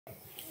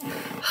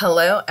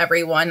Hello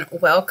everyone,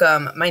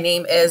 welcome. My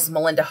name is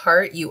Melinda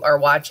Hart. You are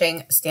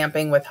watching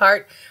Stamping with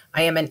Hart.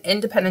 I am an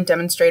independent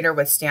demonstrator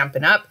with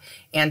Stampin' Up,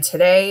 and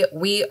today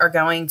we are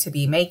going to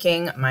be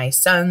making my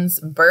son's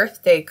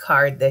birthday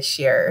card this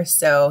year.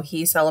 So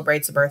he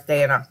celebrates a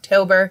birthday in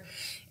October,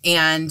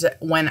 and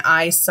when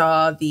I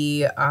saw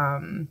the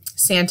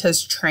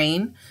Santa's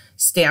Train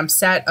stamp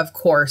set, of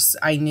course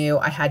I knew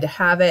I had to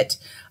have it.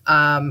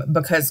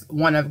 Because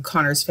one of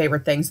Connor's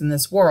favorite things in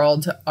this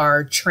world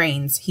are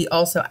trains. He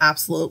also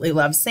absolutely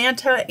loves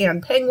Santa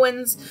and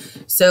penguins,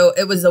 so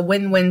it was a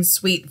win-win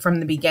suite from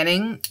the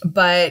beginning.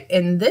 But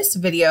in this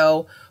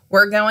video,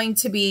 we're going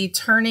to be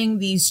turning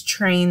these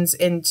trains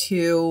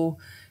into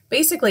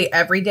basically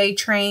everyday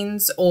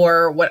trains,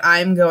 or what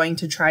I'm going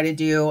to try to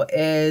do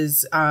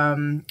is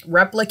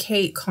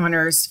replicate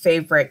Connor's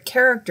favorite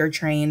character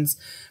trains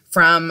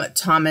from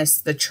Thomas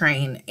the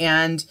Train.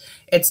 And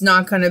it's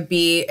not going to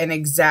be an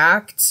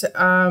exact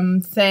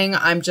thing.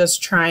 I'm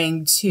just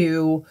trying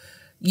to,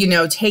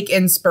 take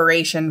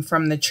inspiration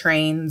from the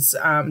trains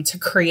to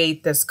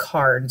create this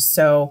card.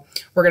 So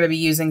we're going to be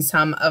using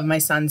some of my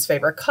son's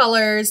favorite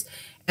colors,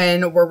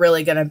 and we're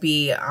really going to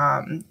be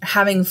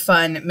having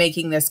fun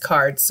making this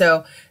card.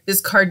 So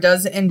this card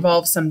does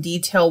involve some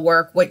detail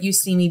work. What you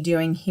see me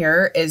doing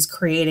here is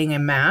creating a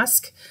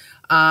mask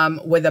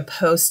with a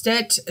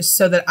Post-it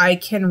so that I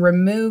can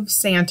remove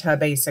Santa,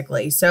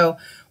 basically. So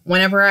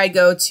whenever I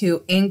go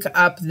to ink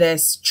up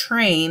this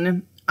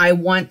train, I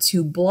want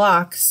to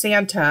block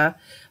Santa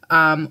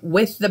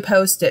with the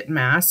Post-it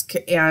mask.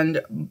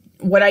 And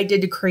what I did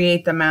to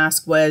create the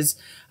mask was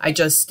I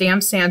just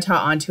stamped Santa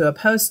onto a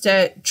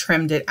Post-it,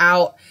 trimmed it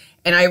out,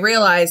 and I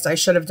realized I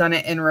should have done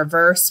it in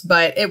reverse,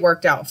 but it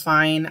worked out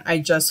fine. I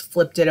just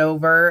flipped it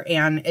over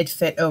and it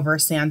fit over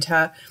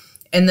Santa.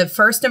 And the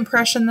first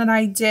impression that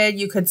I did,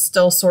 you could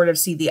still sort of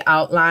see the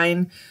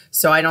outline.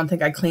 So I don't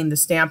think I cleaned the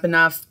stamp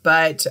enough,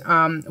 but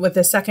with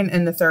the second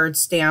and the third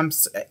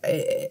stamps,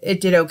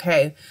 it did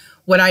okay.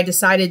 What I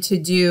decided to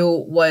do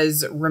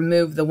was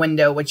remove the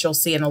window, which you'll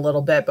see in a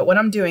little bit. But what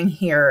I'm doing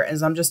here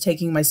is I'm just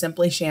taking my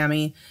Simply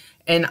Chamois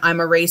and I'm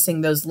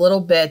erasing those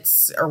little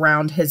bits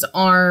around his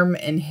arm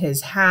and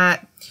his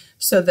hat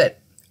so that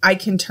I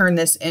can turn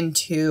this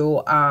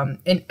into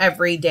an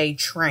everyday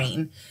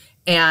train.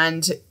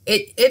 And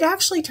it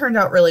actually turned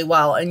out really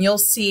well. And you'll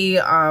see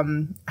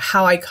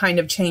how I kind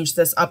of changed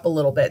this up a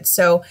little bit.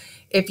 So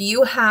if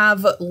you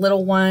have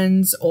little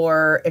ones,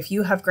 or if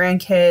you have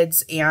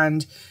grandkids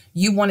and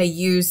you want to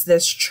use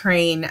this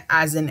train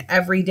as an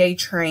everyday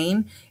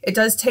train, it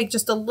does take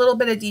just a little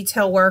bit of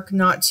detail work,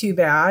 not too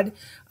bad,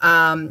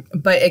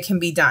 but it can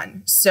be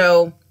done.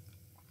 So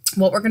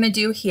what we're going to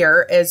do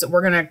here is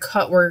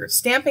we're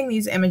stamping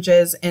these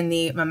images in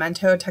the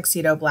Memento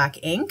Tuxedo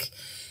black ink.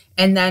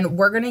 And then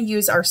we're going to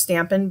use our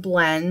Stampin'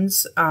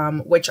 blends,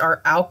 which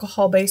are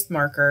alcohol-based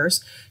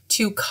markers,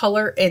 to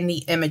color in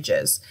the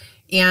images.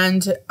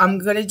 And I'm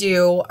going to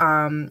do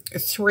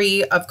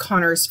 3 of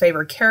Connor's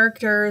favorite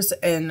characters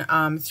and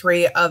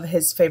 3 of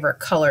his favorite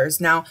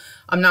colors. Now,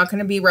 I'm not going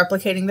to be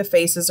replicating the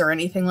faces or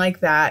anything like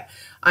that.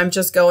 I'm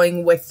just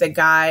going with the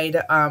guide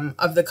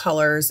of the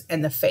colors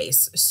and the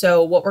face.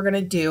 So what we're going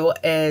to do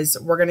is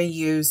we're going to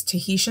use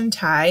Tahitian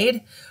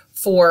Tide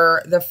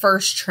for the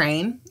first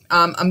train.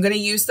 I'm going to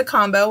use the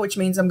combo, which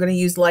means I'm going to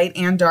use light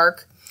and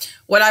dark.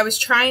 What I was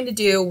trying to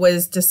do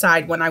was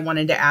decide when I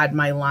wanted to add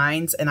my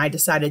lines, and I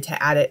decided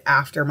to add it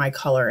after my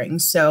coloring.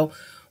 So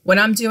what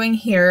I'm doing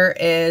here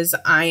is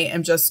I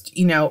am just,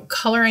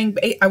 coloring.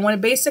 I want to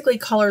basically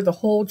color the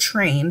whole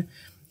train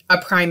a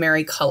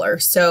primary color.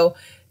 So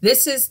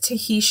this is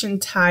Tahitian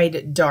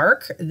Tide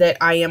Dark that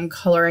I am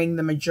coloring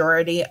the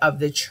majority of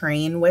the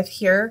train with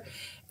here.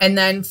 And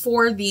then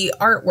for the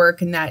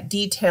artwork and that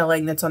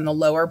detailing that's on the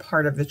lower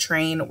part of the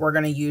train, we're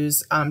going to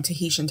use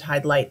Tahitian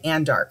Tide Light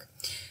and Dark.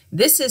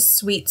 This is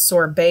Sweet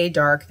Sorbet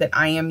Dark that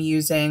I am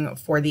using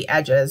for the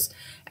edges.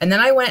 And then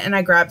I went and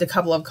I grabbed a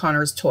couple of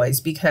Connor's toys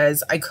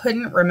because I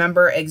couldn't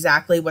remember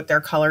exactly what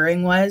their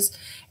coloring was.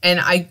 And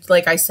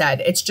like I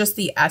said, it's just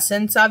the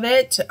essence of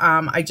it.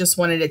 I just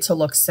wanted it to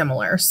look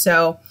similar.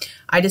 So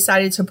I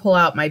decided to pull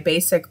out my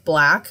basic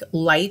black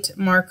light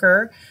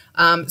marker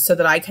so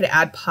that I could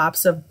add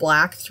pops of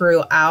black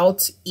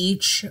throughout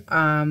each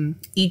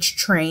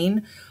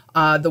train.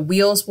 The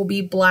wheels will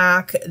be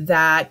black.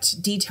 That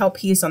detail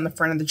piece on the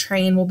front of the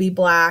train will be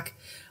black.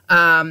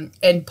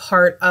 And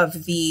part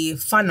of the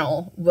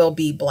funnel will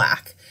be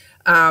black.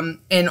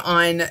 And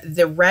on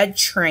the red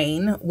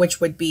train, which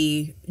would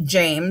be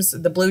James,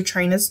 the blue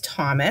train is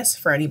Thomas,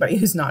 for anybody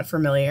who's not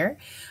familiar.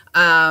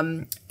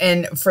 And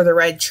for the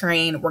red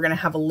train, we're going to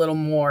have a little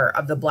more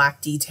of the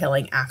black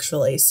detailing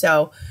actually.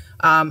 So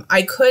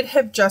I could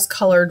have just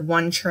colored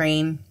one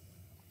train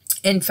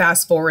and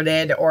fast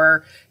forwarded,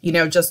 or,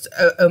 just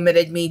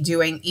omitted me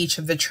doing each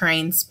of the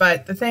trains.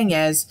 But the thing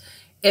is,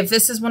 if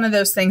this is one of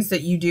those things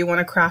that you do want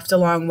to craft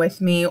along with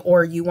me,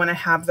 or you want to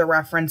have the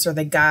reference or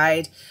the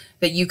guide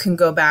that you can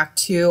go back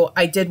to,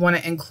 I did want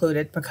to include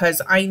it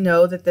because I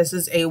know that this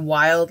is a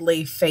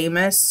wildly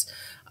famous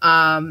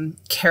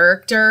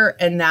character,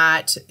 and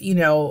that, you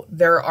know,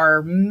 there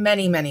are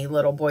many, many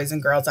little boys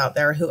and girls out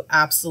there who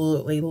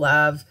absolutely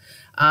love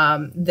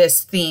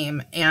this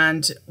theme.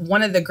 And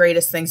one of the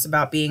greatest things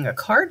about being a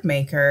card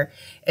maker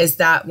is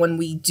that when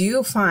we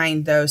do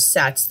find those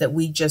sets that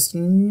we just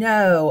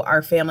know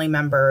our family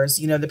members,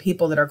 you know, the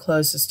people that are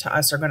closest to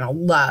us are going to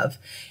love,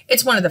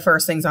 it's one of the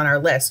first things on our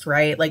list,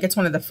 right? Like, it's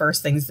one of the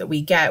first things that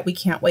we get. We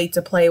can't wait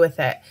to play with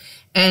it.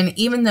 And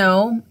even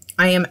though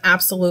I am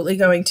absolutely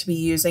going to be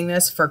using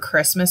this for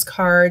Christmas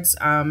cards,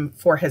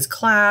 for his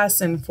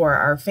class and for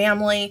our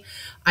family,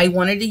 I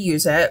wanted to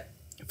use it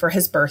for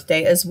his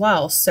birthday as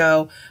well.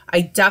 So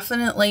I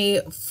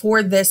definitely,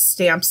 for this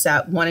stamp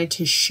set, wanted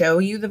to show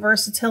you the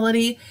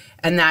versatility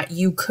and that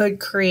you could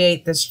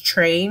create this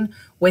train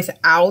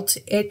without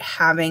it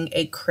having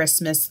a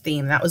Christmas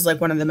theme. That was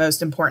like one of the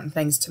most important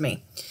things to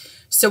me.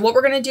 So what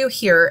we're going to do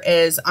here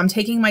is I'm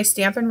taking my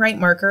Stampin' Write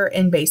marker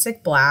in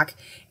basic black,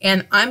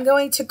 and I'm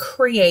going to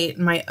create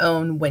my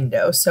own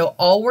window. So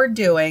all we're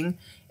doing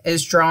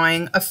is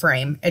drawing a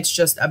frame. It's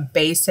just a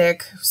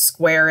basic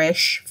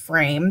squarish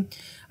frame.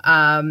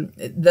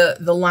 The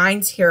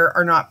lines here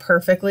are not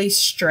perfectly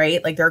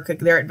straight, like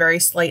they're at very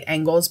slight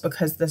angles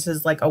because this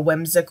is like a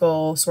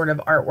whimsical sort of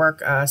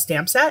artwork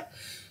stamp set.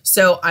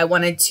 So I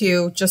wanted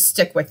to just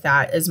stick with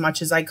that as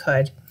much as I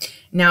could.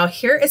 Now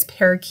here is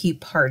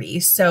Parakeet Party.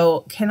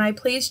 So can I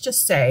please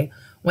just say,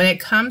 when it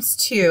comes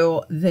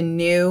to the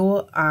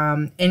new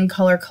In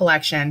Color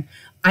collection,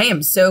 I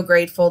am so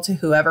grateful to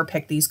whoever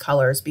picked these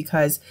colors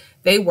because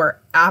they were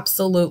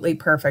absolutely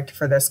perfect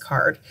for this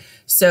card.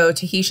 So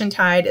Tahitian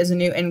Tide is a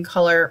new In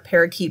Color,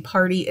 Parakeet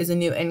Party is a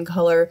new In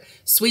Color,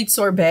 Sweet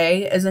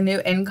Sorbet is a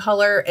new In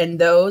Color, and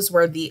those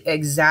were the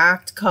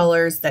exact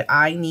colors that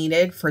I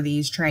needed for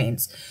these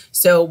trains.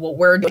 So what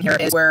we're doing here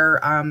is we're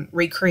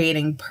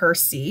recreating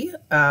Percy,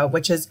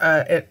 which is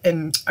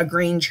a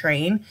green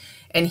train,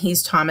 and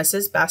he's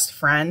Thomas's best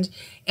friend.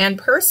 And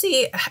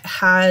Percy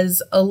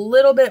has a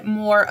little bit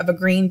more of a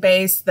green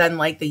base than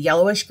like the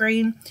yellowish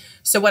green.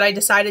 So what I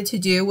decided to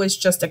do was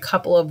just a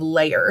couple of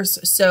layers.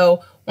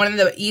 So one of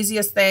the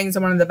easiest things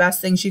and one of the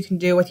best things you can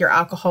do with your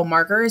alcohol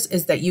markers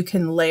is that you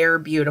can layer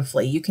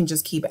beautifully. You can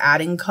just keep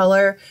adding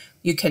color.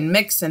 You can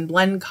mix and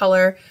blend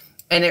color,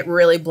 and it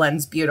really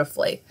blends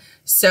beautifully.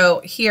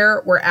 So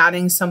here we're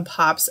adding some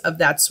pops of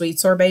that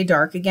Sweet Sorbet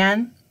Dark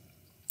again.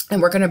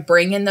 And we're going to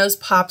bring in those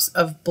pops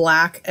of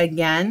black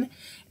again,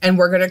 and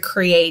we're going to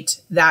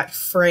create that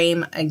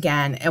frame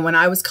again. And when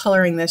I was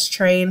coloring this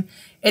train,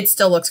 it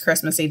still looks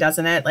Christmassy,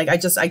 doesn't it? Like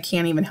I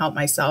can't even help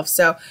myself.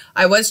 So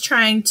I was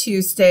trying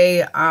to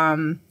stay,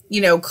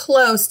 you know,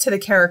 close to the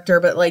character,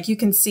 but like you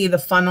can see the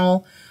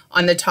funnel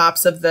on the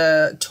tops of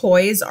the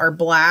toys are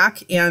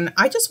black, and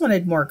I just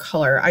wanted more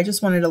color. I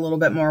just wanted a little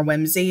bit more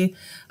whimsy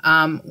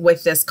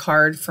with this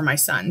card for my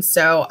son.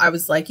 So I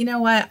was like, you know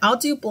what, I'll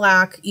do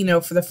black, you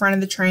know, for the front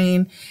of the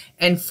train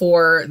and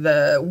for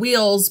the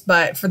wheels,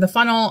 but for the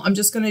funnel, I'm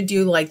just going to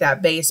do like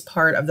that base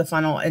part of the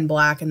funnel in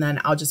black, and then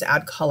I'll just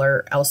add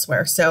color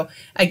elsewhere. So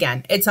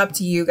again, it's up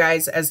to you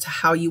guys as to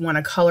how you want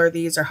to color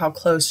these or how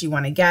close you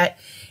want to get.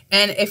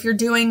 And if you're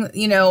doing,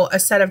 you know, a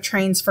set of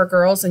trains for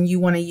girls and you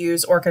want to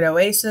use Orchid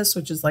Oasis,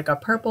 which is like a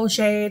purple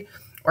shade,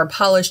 or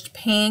Polished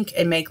Pink,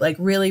 and make like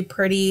really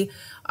pretty,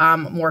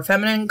 more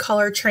feminine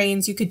color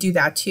trains, you could do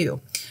that too.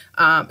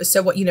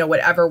 So what, you know,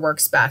 whatever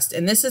works best.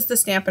 And this is the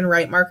Stampin'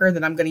 Write marker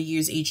that I'm going to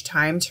use each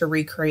time to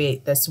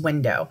recreate this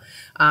window.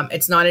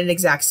 It's not an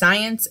exact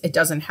science. It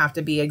doesn't have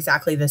to be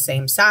exactly the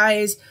same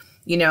size.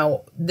 You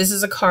know, this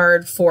is a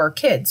card for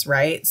kids,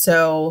 right?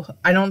 So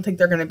I don't think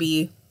they're going to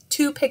be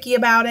too picky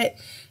about it.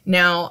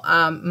 Now,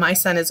 my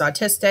son is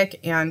autistic,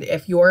 and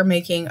if you're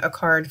making a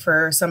card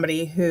for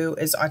somebody who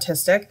is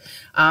autistic,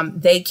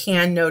 they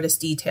can notice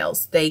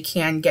details. They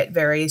can get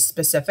very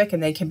specific,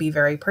 and they can be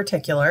very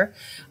particular.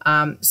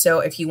 So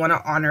if you want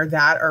to honor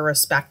that or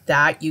respect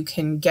that, you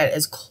can get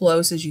as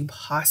close as you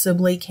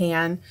possibly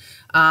can,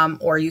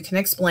 or you can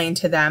explain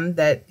to them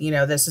that, you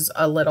know, this is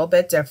a little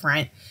bit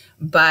different.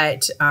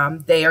 But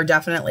they are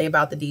definitely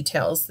about the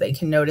details. They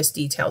can notice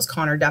details.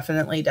 Connor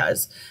definitely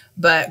does.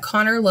 But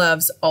Connor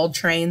loves all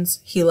trains.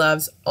 He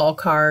loves all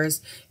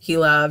cars. He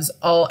loves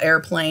all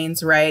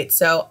airplanes, right?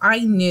 So I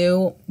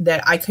knew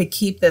that I could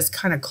keep this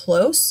kind of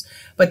close,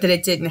 but that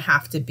it didn't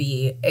have to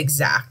be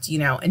exact, you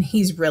know, and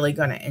he's really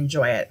going to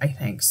enjoy it, I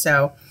think.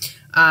 So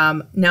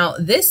now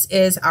this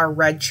is our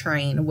red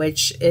train,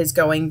 which is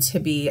going to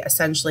be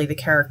essentially the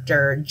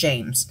character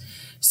James.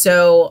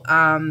 So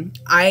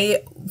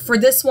for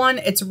this one,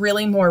 it's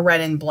really more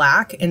red and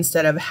black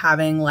instead of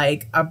having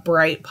like a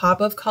bright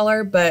pop of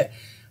color, but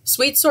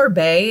Sweet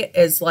Sorbet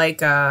is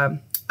like a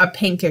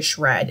pinkish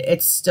red.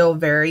 It's still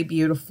very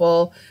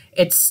beautiful.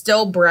 It's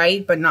still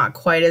bright, but not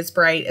quite as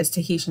bright as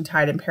Tahitian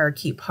Tide and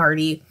Parakeet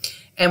Party.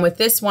 And with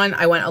this one,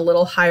 I went a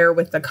little higher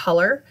with the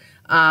color.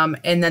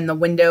 And then the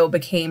window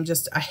became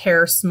just a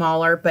hair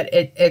smaller, but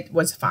it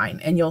was fine.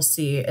 And you'll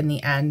see in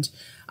the end,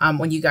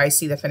 when you guys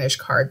see the finished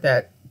card,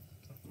 that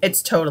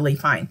it's totally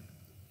fine.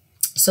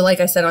 So like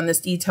I said, on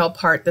this detail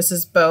part, this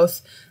is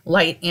both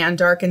light and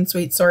dark in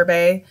Sweet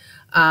Sorbet.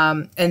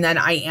 And then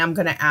I am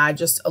going to add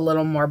just a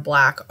little more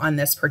black on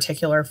this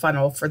particular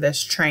funnel for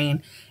this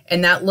train.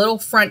 And that little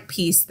front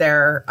piece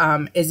there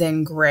is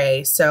in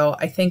gray. So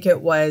I think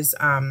it was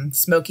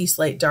Smoky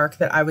Slate Dark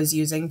that I was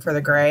using for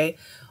the gray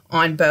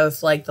on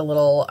both like the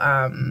little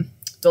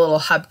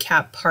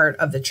hubcap part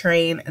of the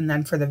train, and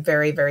then for the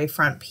very, very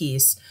front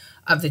piece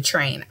of the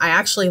train. I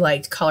actually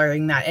liked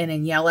coloring that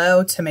in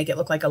yellow to make it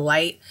look like a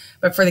light,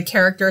 but for the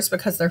characters,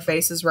 because their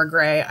faces were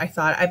gray, I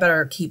thought I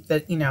better keep the,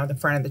 the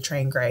front of the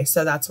train gray.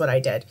 So that's what I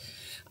did.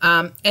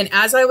 And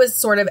as I was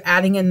sort of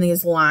adding in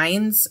these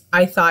lines,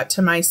 I thought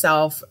to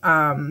myself,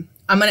 I'm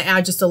going to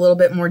add just a little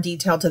bit more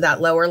detail to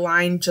that lower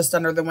line just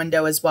under the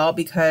window as well,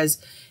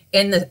 because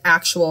in the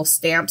actual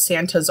stamp,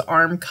 Santa's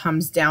arm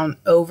comes down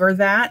over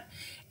that.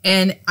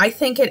 And I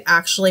think it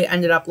actually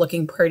ended up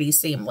looking pretty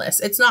seamless.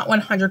 It's not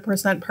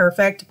 100%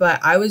 perfect, but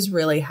I was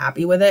really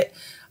happy with it.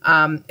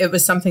 It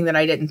was something that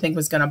I didn't think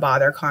was going to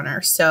bother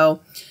Connor.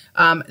 So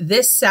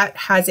this set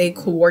has a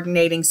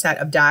coordinating set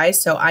of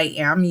dies. So I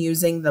am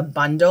using the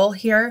bundle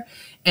here,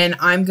 and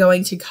I'm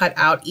going to cut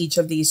out each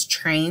of these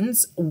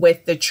trains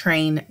with the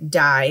train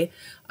die.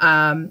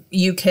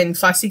 You can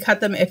fussy cut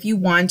them if you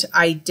want.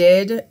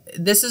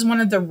 This is one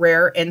of the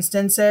rare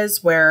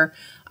instances where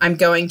I'm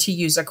going to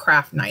use a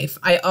craft knife.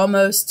 I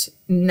almost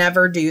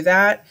never do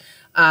that.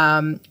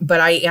 But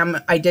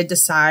I did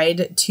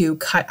decide to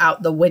cut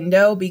out the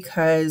window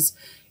because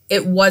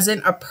it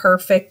wasn't a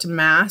perfect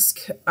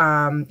mask.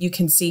 You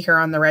can see here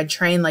on the red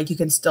train, like you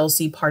can still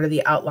see part of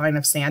the outline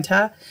of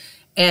Santa.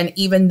 And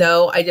even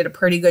though I did a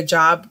pretty good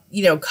job,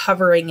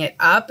 covering it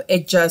up,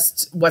 it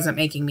just wasn't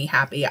making me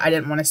happy. I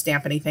didn't want to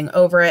stamp anything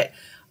over it.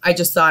 I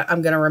just thought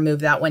I'm going to remove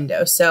that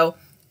window. So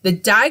the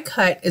die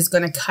cut is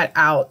going to cut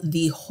out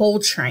the whole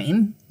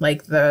train,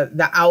 like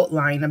the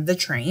outline of the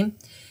train.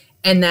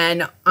 And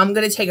then I'm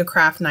going to take a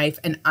craft knife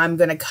and I'm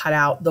going to cut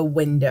out the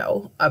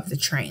window of the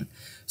train.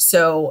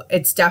 So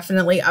it's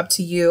definitely up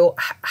to you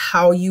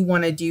how you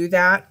want to do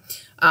that.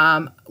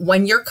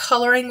 When you're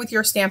coloring with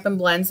your Stampin'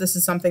 Blends, this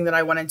is something that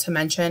I wanted to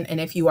mention. And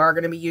if you are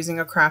going to be using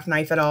a craft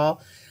knife at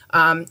all,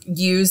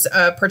 use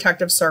a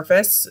protective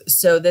surface.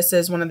 So this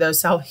is one of those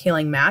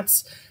self-healing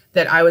mats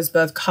that I was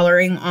both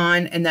coloring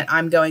on and that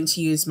I'm going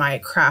to use my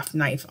craft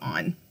knife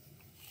on.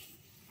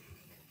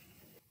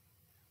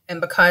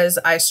 And because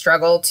I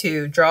struggle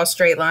to draw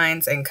straight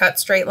lines and cut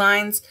straight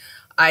lines,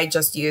 I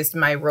just used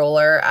my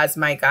ruler as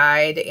my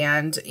guide,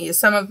 and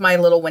some of my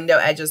little window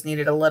edges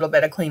needed a little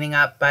bit of cleaning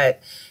up,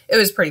 but it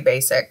was pretty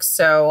basic.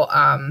 So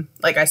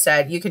like I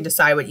said, you can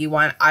decide what you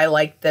want. I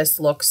like this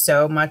look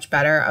so much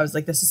better. I was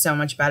like, this is so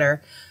much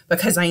better,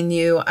 because I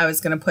knew I was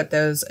going to put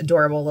those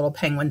adorable little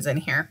penguins in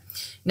here.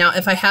 Now,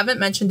 if I haven't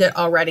mentioned it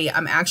already,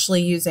 I'm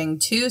actually using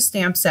 2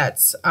 stamp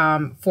sets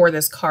for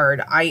this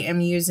card. I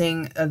am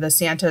using the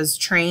Santa's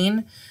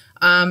Train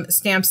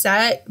stamp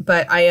set,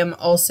 but I am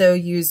also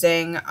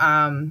using,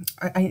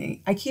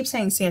 I keep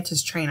saying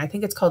Santa's Train. I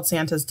think it's called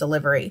Santa's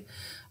Delivery,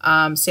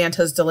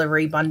 Santa's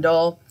Delivery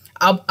Bundle.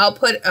 I'll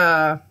put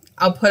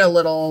a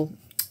little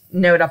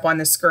note up on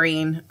the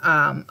screen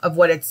of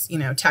what it's,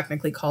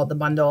 technically called, the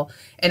bundle.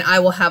 And I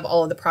will have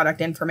all of the product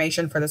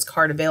information for this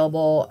card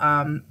available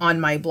on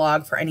my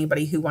blog for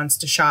anybody who wants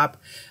to shop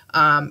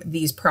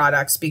these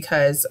products,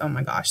 because, oh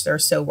my gosh, they're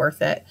so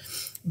worth it.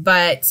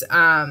 But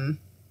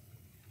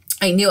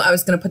I knew I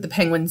was going to put the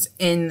penguins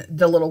in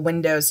the little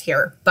windows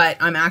here, but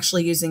I'm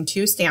actually using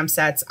 2 stamp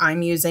sets.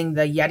 I'm using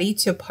the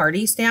Yeti to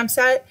Party stamp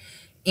set,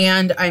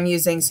 and I'm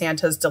using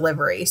Santa's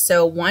Delivery.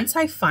 So once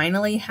I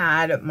finally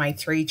had my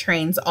 3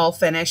 trains all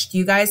finished,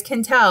 you guys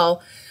can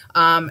tell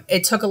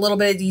it took a little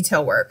bit of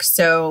detail work.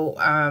 So,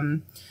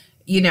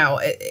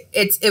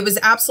 it was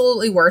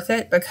absolutely worth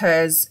it,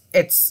 because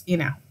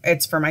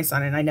it's for my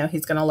son and I know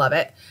he's going to love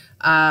it.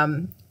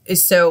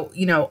 So,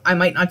 I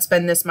might not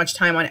spend this much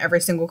time on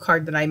every single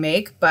card that I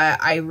make,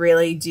 but I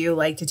really do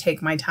like to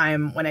take my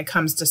time when it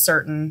comes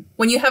to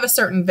when you have a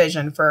certain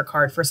vision for a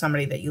card for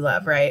somebody that you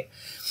love, right?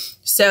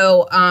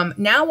 So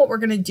now what we're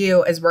going to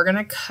do is we're going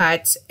to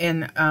cut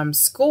and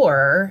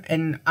score,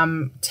 and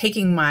I'm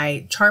taking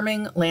my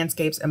Charming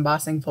Landscapes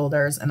embossing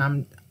folders and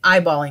I'm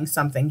eyeballing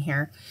something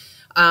here.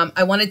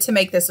 I wanted to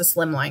make this a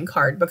slimline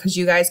card because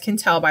you guys can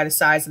tell by the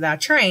size of that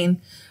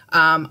train,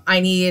 I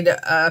need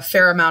a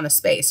fair amount of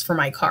space for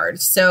my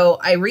card. So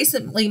I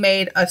recently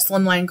made a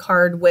slimline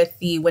card with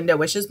the Window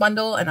Wishes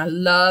bundle and I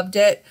loved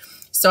it.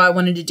 So I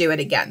wanted to do it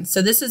again.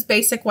 So this is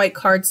basic white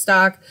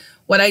cardstock.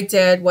 What I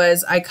did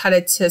was I cut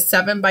it to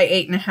 7 by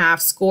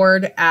 8.5,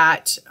 scored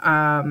at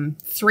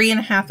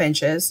 3.5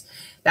 inches.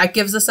 That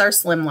gives us our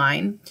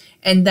slimline.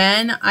 And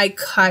then I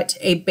cut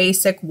a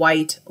basic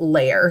white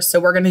layer. So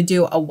we're going to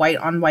do a white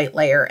on white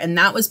layer. And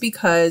that was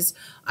because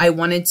I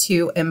wanted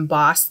to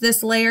emboss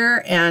this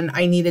layer and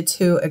I needed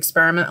to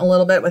experiment a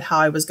little bit with how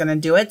I was going to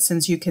do it.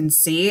 Since you can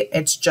see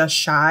it's just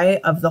shy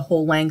of the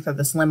whole length of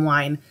the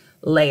slimline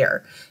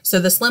layer. So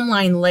the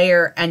slimline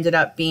layer ended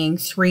up being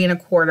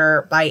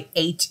 3.25 by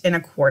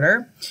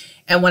 8.25.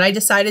 And what I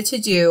decided to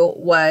do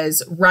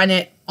was run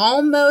it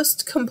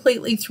almost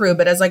completely through,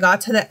 but as I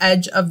got to the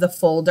edge of the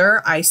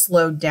folder, I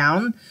slowed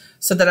down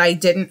so that I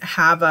didn't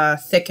have a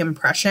thick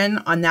impression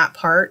on that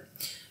part.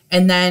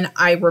 And then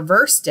I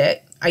reversed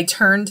it. I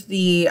turned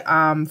the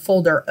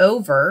folder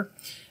over.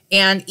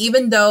 And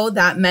even though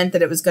that meant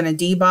that it was going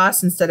to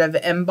deboss instead of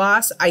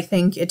emboss, I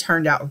think it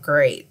turned out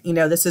great. You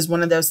know, this is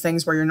one of those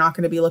things where you're not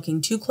going to be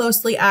looking too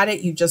closely at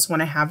it. You just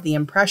want to have the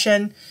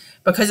impression,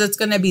 because it's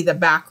going to be the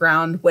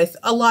background with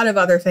a lot of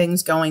other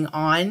things going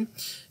on.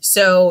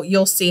 So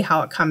you'll see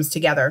how it comes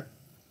together.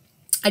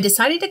 I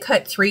decided to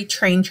cut 3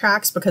 train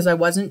tracks because I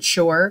wasn't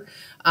sure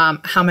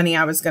how many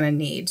I was going to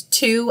need.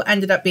 2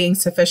 ended up being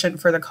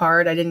sufficient for the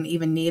card. I didn't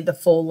even need the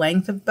full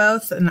length of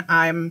both, and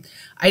I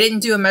didn't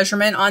do a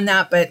measurement on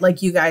that, but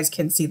like you guys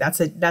can see, that's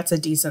a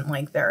decent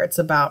length there. It's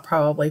about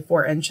probably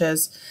 4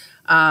 inches.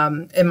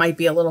 It might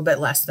be a little bit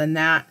less than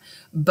that,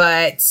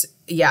 but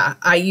yeah,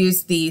 I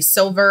used the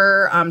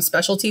silver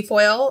specialty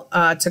foil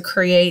to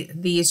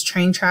create these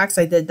train tracks.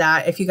 I did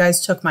that. If you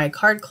guys took my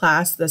card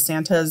class, the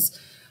Santa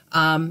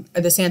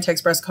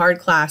Express card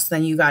class,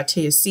 then you got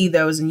to see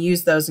those and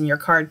use those in your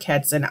card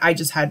kits. And I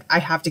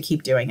have to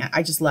keep doing it.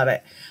 I just love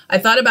it. I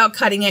thought about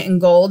cutting it in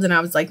gold, and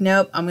I was like,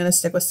 nope, I'm going to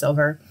stick with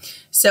silver.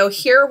 So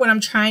here, what I'm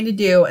trying to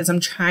do is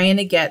I'm trying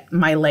to get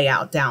my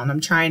layout down.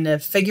 I'm trying to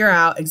figure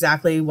out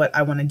exactly what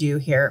I want to do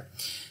here.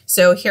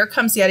 So here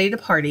comes Yeti to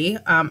Party.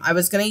 I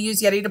was going to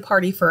use Yeti to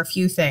Party for a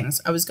few things.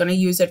 I was going to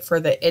use it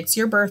for the It's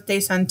Your Birthday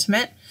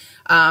sentiment.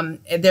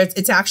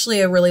 It's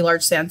actually a really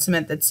large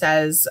sentiment that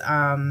says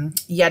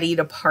Yeti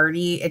to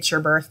Party, it's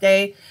your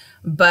birthday.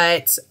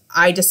 But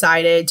I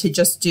decided to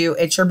just do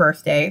It's Your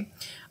Birthday.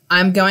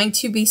 I'm going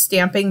to be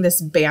stamping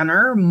this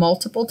banner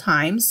multiple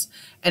times.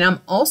 And I'm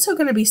also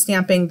going to be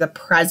stamping the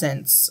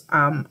presents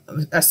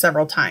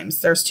several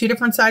times. There's 2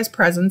 different size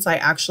presents. I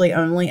actually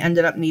only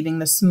ended up needing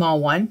the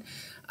small one.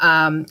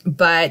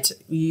 But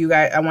you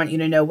guys, I want you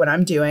to know what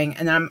I'm doing.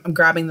 And then I'm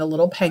grabbing the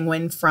little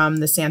penguin from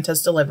the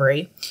Santa's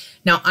delivery.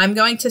 Now I'm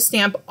going to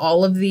stamp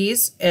all of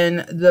these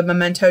in the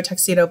Memento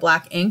Tuxedo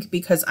Black ink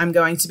because I'm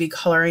going to be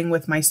coloring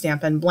with my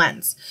Stampin'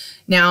 blends.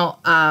 Now,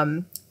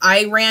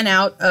 I ran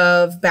out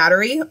of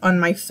battery on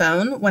my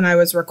phone when I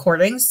was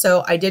recording,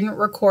 so I didn't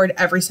record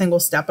every single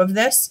step of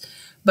this,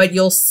 but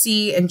you'll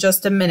see in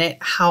just a minute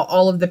how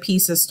all of the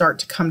pieces start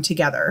to come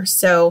together.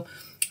 So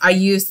I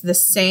used the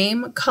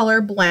same color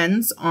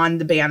blends on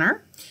the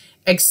banner,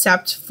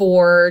 except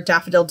for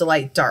Daffodil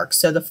Delight Dark.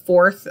 So the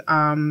fourth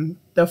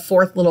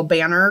little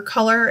banner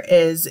color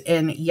is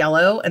in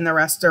yellow, and the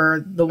rest are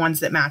the ones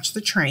that match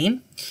the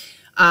train.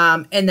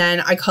 And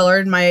then I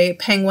colored my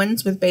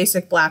penguins with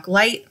basic black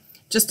light,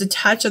 just a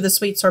touch of the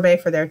Sweet Sorbet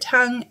for their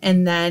tongue,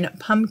 and then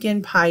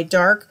Pumpkin Pie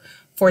Dark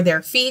for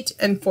their feet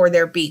and for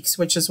their beaks,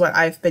 which is what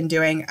I've been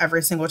doing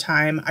every single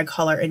time I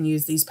color and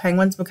use these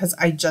penguins because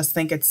I just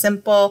think it's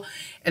simple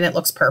and it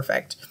looks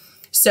perfect.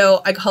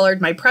 So I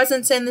colored my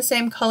presents in the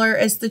same color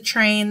as the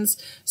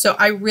trains. So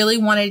I really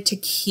wanted to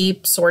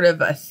keep sort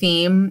of a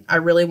theme. I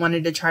really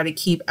wanted to try to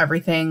keep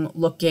everything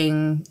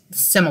looking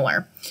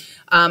similar.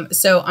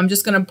 So I'm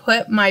just going to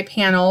put my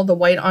panel, the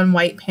white on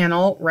white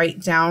panel, right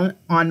down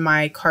on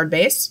my card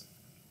base,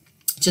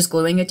 just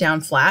gluing it down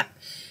flat.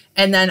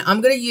 And then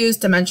I'm going to use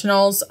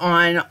dimensionals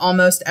on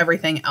almost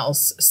everything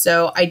else.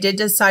 So I did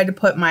decide to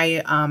put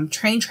my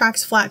train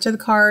tracks flat to the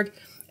card,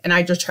 and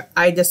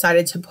I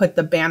decided to put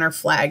the banner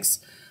flags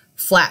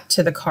flat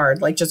to the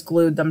card, like just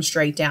glued them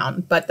straight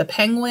down. But the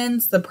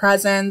penguins, the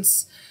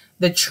presents,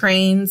 the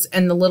trains,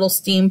 and the little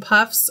steam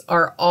puffs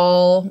are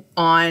all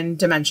on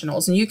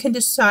dimensionals. And you can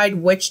decide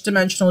which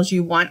dimensionals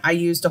you want. I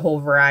used a whole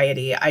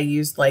variety. I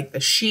used like the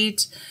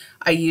sheet,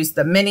 I used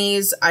the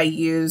minis, I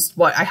used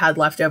what I had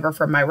left over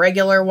from my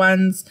regular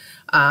ones.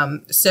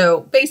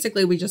 So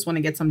basically we just want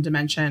to get some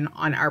dimension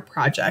on our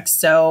project.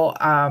 So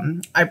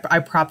I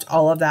propped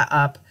all of that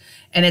up,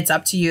 and it's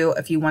up to you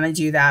if you want to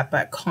do that.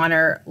 But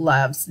Connor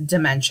loves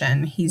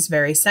dimension. He's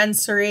very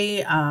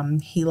sensory.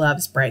 He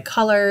loves bright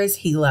colors.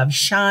 He loves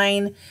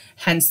shine,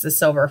 hence the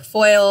silver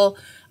foil.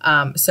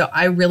 So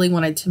I really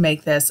wanted to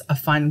make this a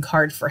fun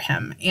card for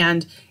him.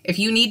 And if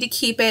you need to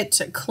keep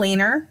it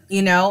cleaner,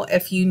 you know,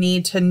 if you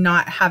need to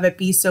not have it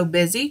be so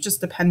busy,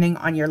 just depending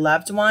on your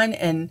loved one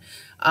and,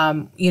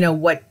 you know,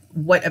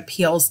 what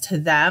appeals to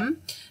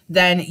them,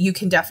 then you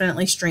can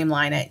definitely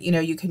streamline it. You know,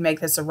 you can make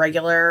this a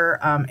regular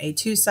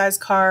A2 size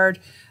card.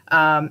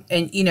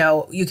 And, you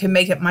know, you can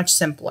make it much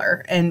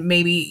simpler, and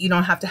maybe you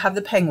don't have to have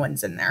the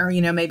penguins in there.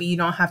 You know, maybe you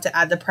don't have to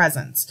add the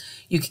presents.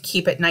 You could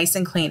keep it nice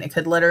and clean. It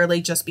could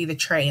literally just be the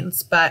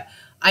trains, but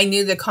I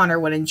knew that Connor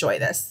would enjoy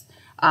this.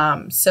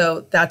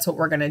 So that's what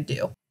we're going to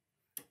do.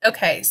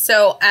 Okay.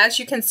 So as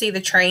you can see,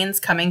 the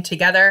trains coming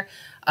together,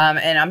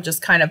 and I'm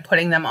just kind of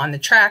putting them on the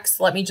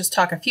tracks. Let me just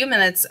talk a few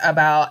minutes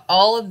about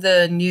all of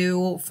the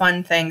new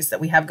fun things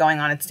that we have going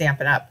on at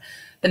Stampin' Up.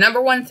 The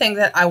number one thing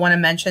that I want to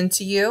mention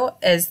to you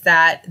is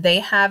that they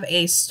have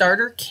a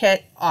starter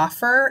kit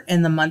offer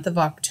in the month of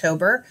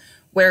October,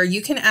 where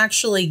you can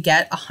actually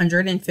get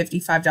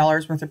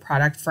 $155 worth of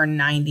product for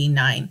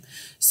 $99.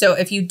 So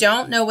if you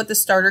don't know what the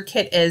starter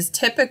kit is,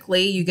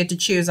 typically you get to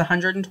choose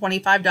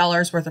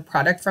 $125 worth of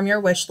product from your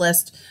wish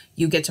list.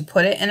 You get to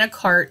put it in a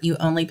cart. You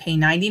only pay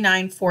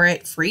 $99 for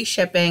it, free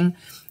shipping.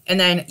 And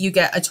then you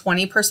get a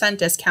 20%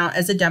 discount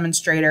as a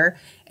demonstrator,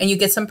 and you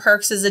get some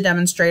perks as a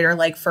demonstrator,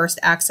 like first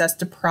access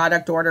to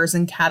product orders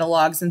and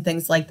catalogs and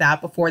things like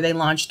that before they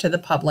launch to the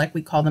public.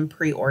 We call them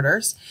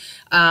pre-orders.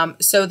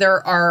 So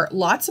there are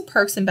lots of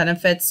perks and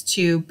benefits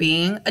to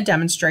being a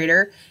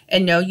demonstrator.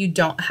 And no, you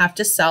don't have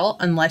to sell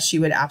unless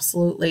you would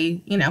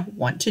absolutely,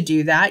 want to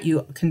do that.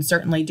 You can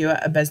certainly do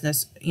a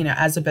business,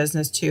 as a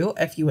business too,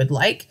 if you would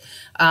like.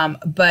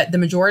 But the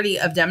majority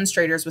of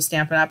demonstrators with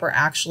Stampin' Up! Are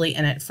actually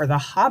in it for the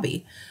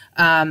hobby.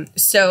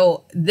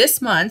 So this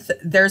month,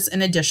 there's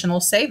an additional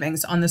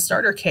savings on the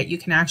starter kit. You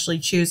can actually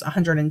choose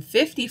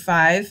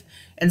 155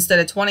 instead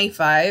of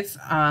 25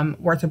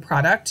 worth of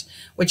product,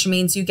 which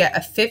means you get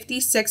a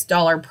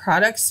 $56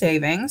 product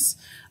savings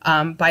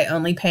by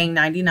only paying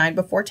 $99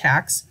 before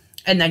tax.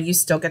 And then you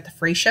still get the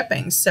free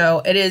shipping.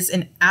 So it is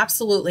an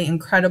absolutely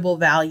incredible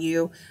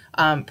value,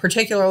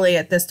 particularly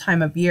at this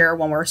time of year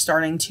when we're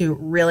starting to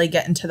really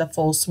get into the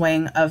full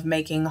swing of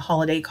making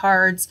holiday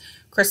cards,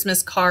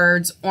 Christmas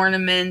cards,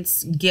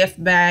 ornaments,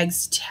 gift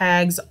bags,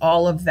 tags,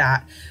 all of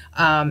that.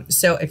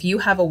 So if you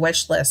have a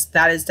wish list,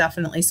 that is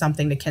definitely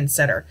something to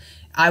consider.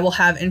 I will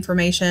have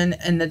information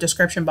in the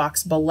description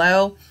box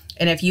below.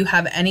 And if you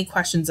have any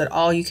questions at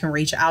all, you can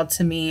reach out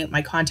to me.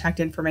 My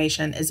contact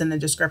information is in the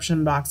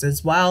description box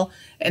as well.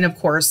 And of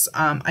course,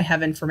 I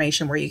have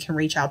information where you can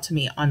reach out to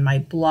me on my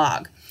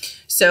blog.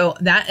 So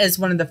that is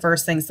one of the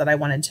first things that I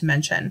wanted to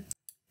mention.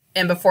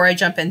 And before I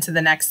jump into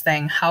the next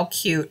thing, how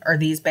cute are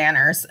these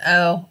banners?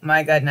 Oh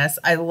my goodness.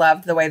 I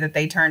loved the way that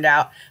they turned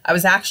out. I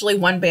was actually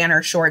one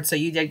banner short, so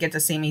you did get to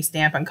see me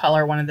stamp and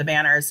color one of the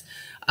banners.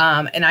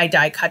 And I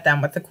die cut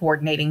them with the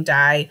coordinating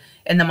die.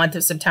 In the month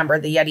of September,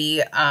 the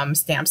Yeti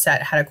stamp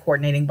set had a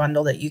coordinating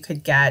bundle that you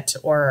could get,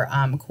 or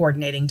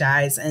coordinating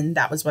dies, and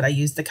that was what I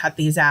used to cut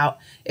these out.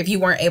 If you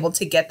weren't able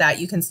to get that,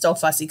 you can still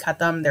fussy cut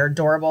them. They're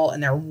adorable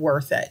and they're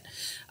worth it.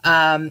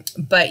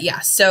 But yeah,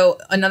 so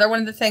another one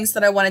of the things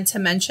that I wanted to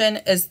mention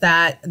is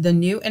that the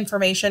new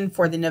information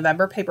for the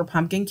November Paper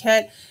Pumpkin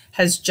Kit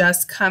has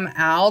just come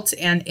out,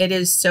 and it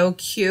is so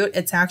cute.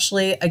 It's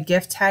actually a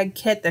gift tag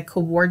kit that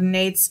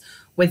coordinates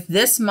with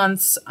this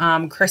month's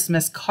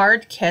Christmas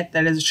card kit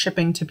that is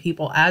shipping to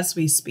people as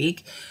we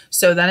speak.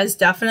 So that is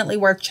definitely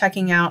worth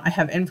checking out. I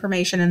have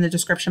information in the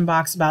description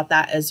box about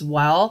that as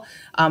well.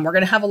 We're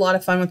going to have a lot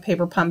of fun with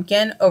Paper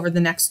Pumpkin over the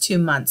next 2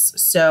 months.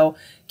 So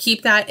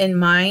keep that in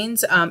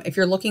mind. If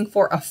you're looking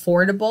for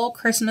affordable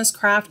Christmas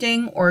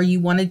crafting, or you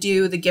want to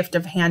do the gift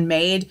of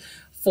handmade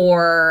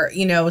for,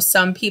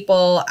 some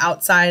people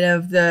outside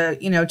of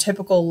the,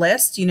 typical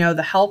list,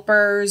 the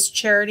helpers,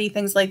 charity,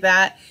 things like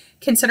that,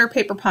 consider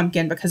Paper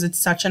Pumpkin because it's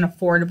such an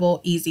affordable,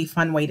 easy,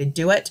 fun way to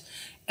do it.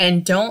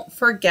 And don't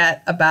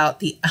forget about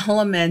the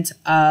element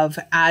of,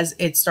 as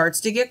it starts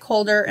to get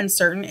colder in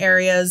certain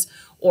areas,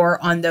 or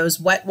on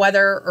those wet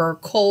weather or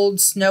cold,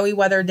 snowy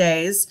weather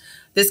days,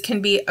 this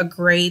can be a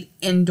great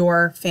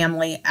indoor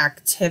family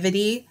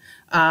activity.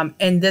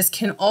 And this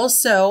can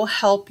also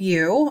help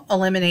you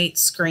eliminate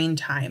screen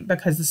time,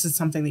 because this is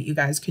something that you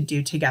guys could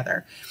do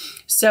together.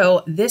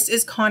 So this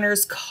is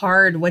Connor's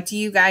card. What do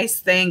you guys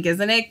think?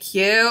 Isn't it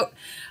cute?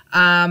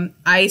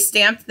 I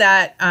stamped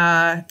that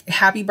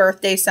happy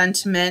birthday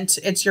sentiment.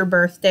 It's your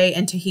birthday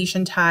in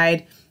Tahitian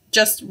Tide.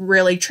 Just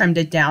really trimmed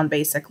it down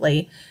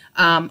basically.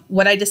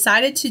 What I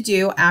decided to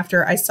do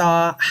after I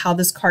saw how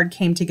this card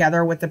came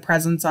together with the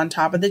presents on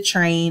top of the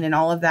train and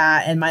all of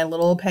that, and my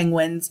little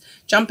penguins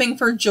jumping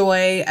for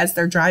joy as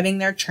they're driving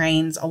their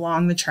trains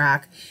along the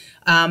track,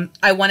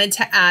 I wanted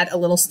to add a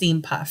little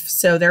steam puff.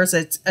 So there's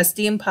a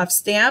steam puff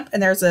stamp,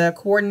 and there's a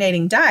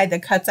coordinating die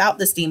that cuts out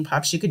the steam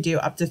puffs. You could do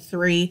up to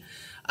 3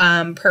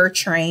 per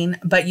train,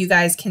 but you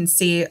guys can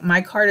see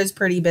my card is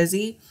pretty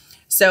busy.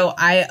 So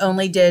I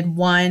only did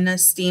 1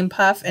 steam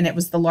puff, and it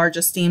was the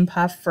largest steam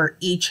puff for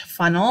each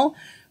funnel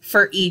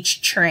for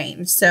each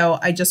train. So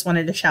I just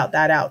wanted to shout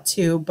that out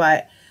too.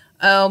 But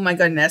oh my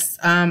goodness.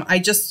 I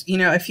just,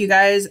 if you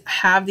guys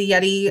have the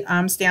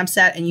Yeti stamp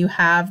set and you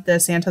have the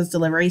Santa's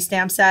Delivery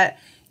stamp set,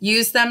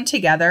 use them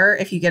together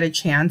if you get a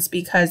chance,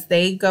 because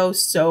they go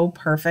so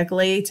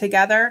perfectly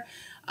together.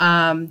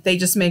 They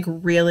just make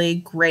really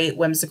great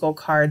whimsical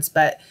cards.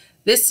 But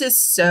this is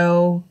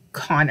so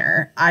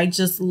Connor. I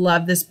just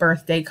love this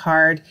birthday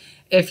card.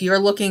 If you're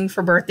looking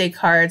for birthday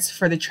cards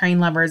for the train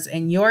lovers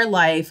in your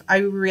life, I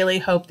really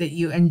hope that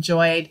you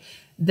enjoyed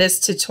this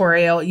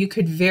tutorial. You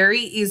could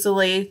very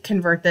easily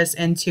convert this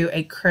into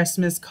a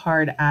Christmas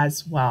card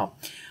as well.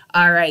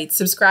 All right,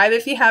 subscribe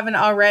if you haven't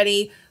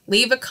already.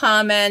 Leave a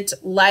comment,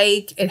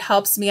 like, it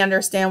helps me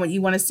understand what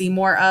you want to see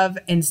more of,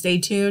 and stay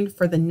tuned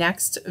for the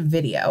next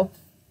video.